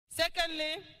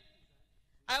Secondly,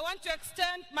 I want to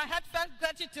extend my heartfelt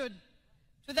gratitude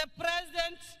to the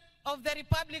President of the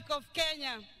Republic of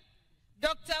Kenya,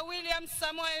 Dr. William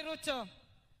Samoei Ruto,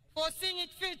 for seeing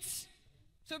it fit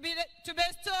to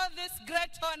bestow this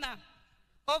great honor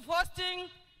of hosting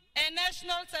a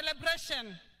national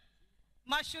celebration,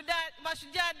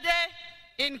 Mashujaa Day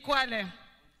in Kwale.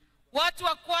 Watu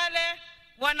wa Kwale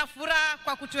wana furaha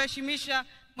kwa kutuheshimisha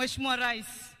Mheshimiwa Rais.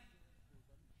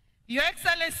 Your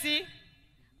Excellency,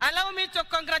 allow me to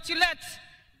congratulate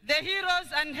the heroes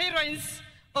and heroines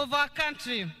of our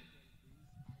country.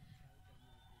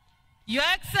 Your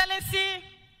Excellency,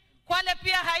 Kwale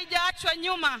pia haijaachwa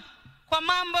nyuma kwa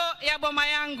mambo ya boma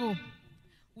yangu.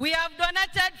 We have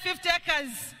donated 50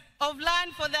 acres of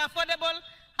land for the affordable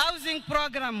housing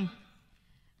program.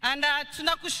 And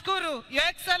tunakushukuru, Your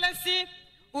Excellency,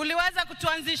 uliweza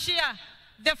kutuanzishia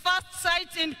the first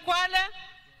site in Kwale,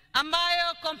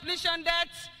 ambayo completion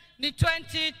date ni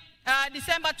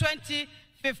December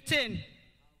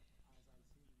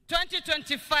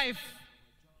 2025.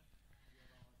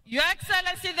 Your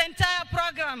Excellency, the entire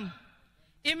program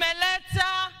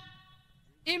imeleta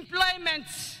employment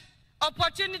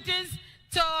opportunities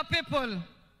to our people.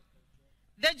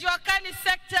 The Juakali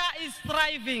sector is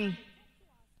thriving.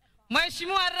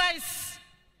 Mheshimiwa Rais,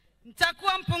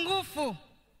 nitakuwa mpungufu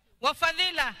wa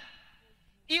fadhila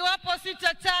iwapo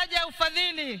sitataja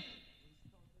ufadhili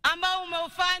ambao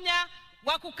umeufanya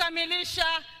wa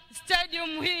kukamilisha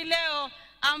stadium hii leo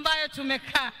ambayo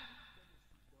tumekaa.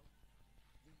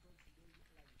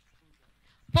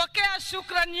 Pokea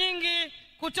shukrani nyingi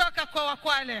kutoka kwa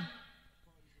Wakwale.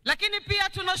 Lakini pia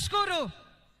tunashukuru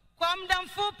kwa muda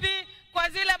mfupi kwa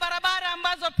zile barabara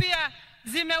ambazo pia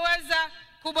zimeweza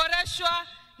kuboreshwa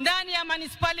ndani ya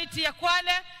municipality ya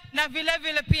Kwale na vile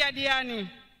vile pia Diani.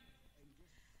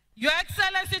 Your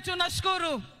Excellency,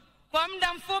 tunashukuru kwa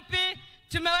muda mfupi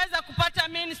tumeweza kupata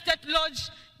main state lodge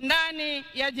ndani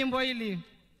ya jimbo hili.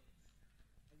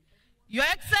 Your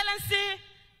Excellency,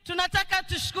 tunataka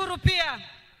tushukuru pia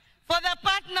for the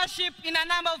partnership in a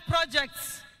number of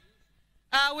projects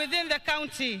within the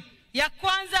county. Ya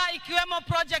kwanza ikiwemo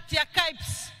project ya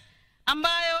KIPES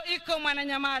ambayo iko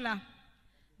Mwananyamala,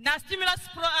 na stimulus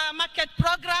market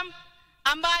program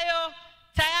ambayo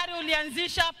tayari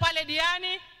ulianzisha pale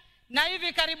Diani, na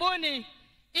hivi karibuni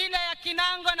ile ya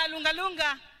Kinango na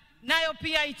Lungalunga nayo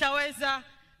pia itaweza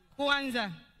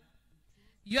kuanza.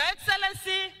 Your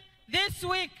Excellency, this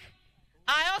week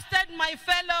I hosted my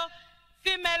fellow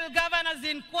female governors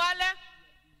in Kwale.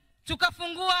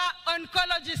 Tukafungua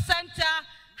oncology center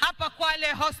hapa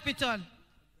Kwale Hospital.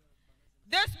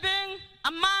 This being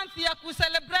a month ya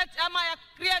celebrate ama ya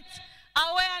create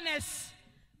awareness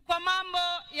kwa mambo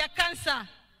ya cancer,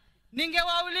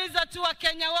 ningewauliza tu wa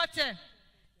Kenya wote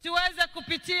tuweze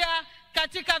kupitia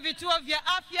katika vituo vya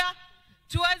afya,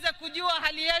 tuweze kujua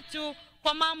hali yetu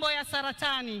kwa mambo ya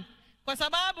saratani, kwa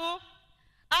sababu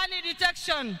early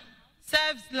detection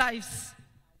saves lives.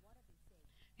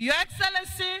 Your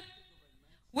Excellency,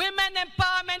 women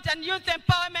empowerment and youth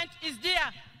empowerment is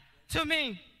dear to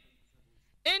me.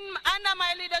 Under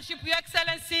my leadership, Your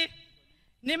Excellency,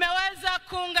 nimeweza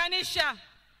kuunganisha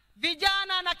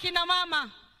vijana na kina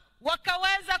mama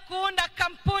wakaweza kuunda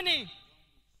kampuni,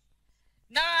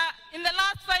 na in the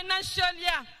last financial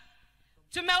year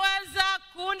tumeweza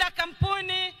kuunda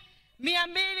kampuni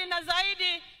 200 na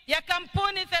zaidi ya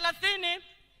kampuni 30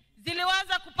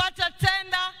 ziliweza kupata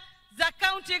tenda za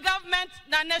county government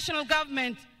na national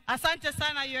government. Asante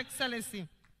sana, Your Excellency.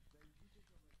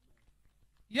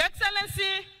 Your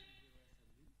Excellency,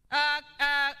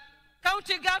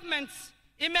 county governments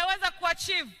imeweza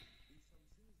kuachieve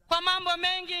kwa mambo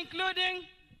mengi, including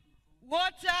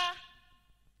water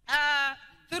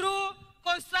through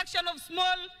construction of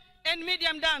small and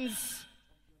medium dams.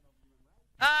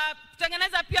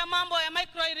 Kutengeneza pia mambo ya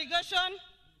micro irrigation,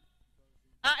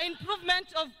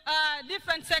 improvement of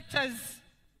different sectors.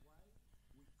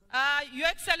 Your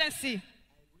Excellency,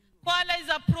 Kwale is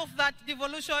a proof that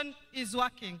devolution is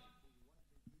working.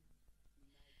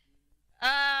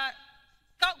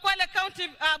 Kwale County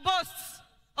boasts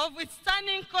of its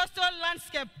stunning coastal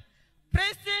landscape,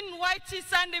 pristine white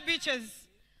sandy beaches,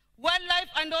 wildlife,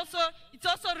 and it's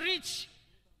also rich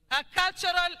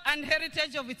cultural and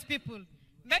heritage of its people,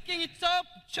 making it top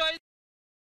choice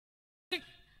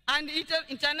and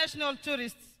international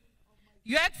tourists.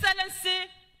 Your Excellency,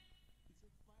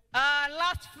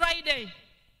 last Friday,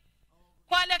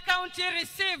 Kwale County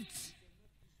received,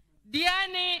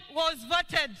 Diani was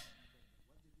voted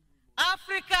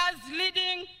Africa's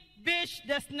leading beach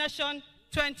destination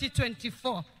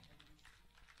 2024.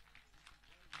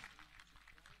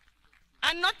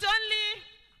 And not only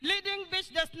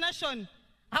destination.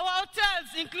 Our hotels,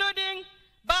 including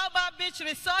Baobab Beach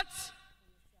Resort,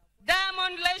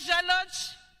 Diamond Leisure Lodge,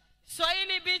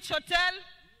 Swahili Beach Hotel,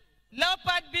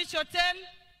 Leopard Beach Hotel,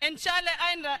 and Chale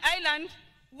Island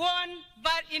won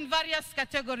in various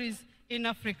categories in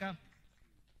Africa.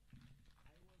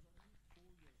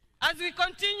 As we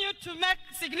continue to make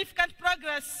significant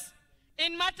progress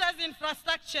in matters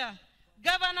infrastructure,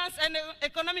 governance, and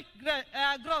economic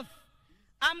growth,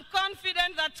 I'm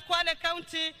confident that Kwale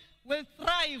County will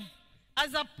thrive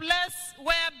as a place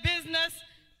where business,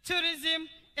 tourism,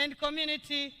 and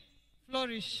community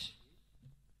flourish.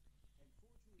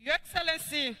 Your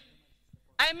Excellency,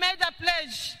 I made a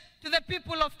pledge to the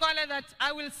people of Kwale that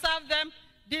I will serve them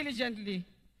diligently.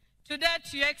 Today,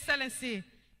 Your Excellency,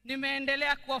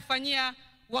 nimeendelea kuwafanyia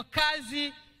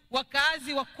wakaazi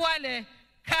wa Kwale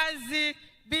kazi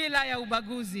bila ya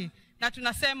ubaguzi, na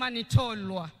tunasema ni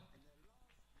tolwa.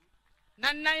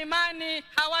 Na nina imani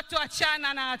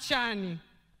hawatoachana na Achani.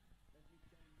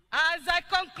 As I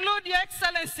conclude, Your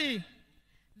Excellency,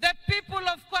 the people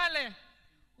of Kwale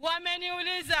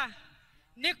wameniuliza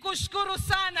nikushukuru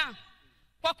sana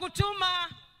kwa kutuma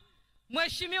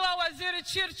Mheshimiwa Waziri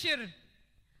Chirchir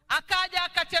akaja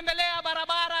akatembelea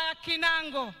barabara ya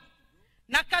Kinango,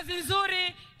 na kazi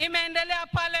nzuri imeendelea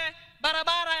pale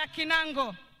barabara ya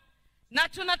Kinango, na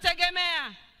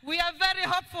tunategemea, we are very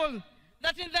hopeful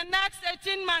that in the next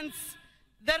 18 months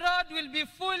the road will be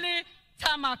fully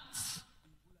tarmacked.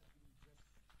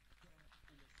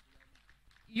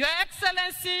 Your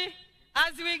Excellency,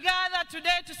 as we gather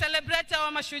today to celebrate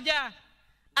our Mashujaa,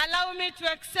 allow me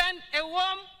to extend a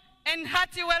warm and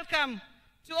hearty welcome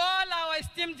to all our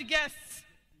esteemed guests,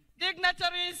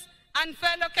 dignitaries, and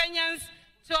fellow Kenyans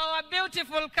to our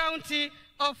beautiful county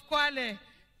of Kwale.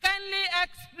 Kindly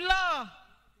explore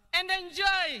and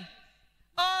enjoy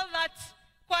all that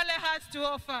Kwale has to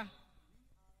offer.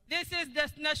 This is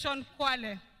Destination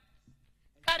Kwale.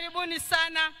 Karibuni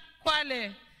sana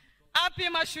Kwale. Happy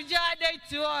Mashujaa Day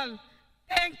to all.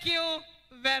 Thank you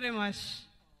very much.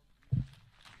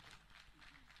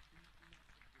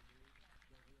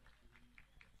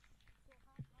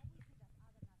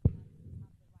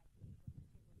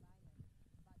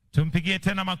 Tumpigie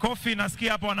tena makofi.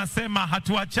 Nasikia hapo wanasema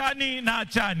hatuachani na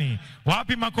Achani.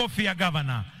 Wapi makofi ya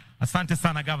governor? Asante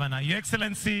sana governor. Your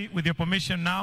Excellency, with your permission now.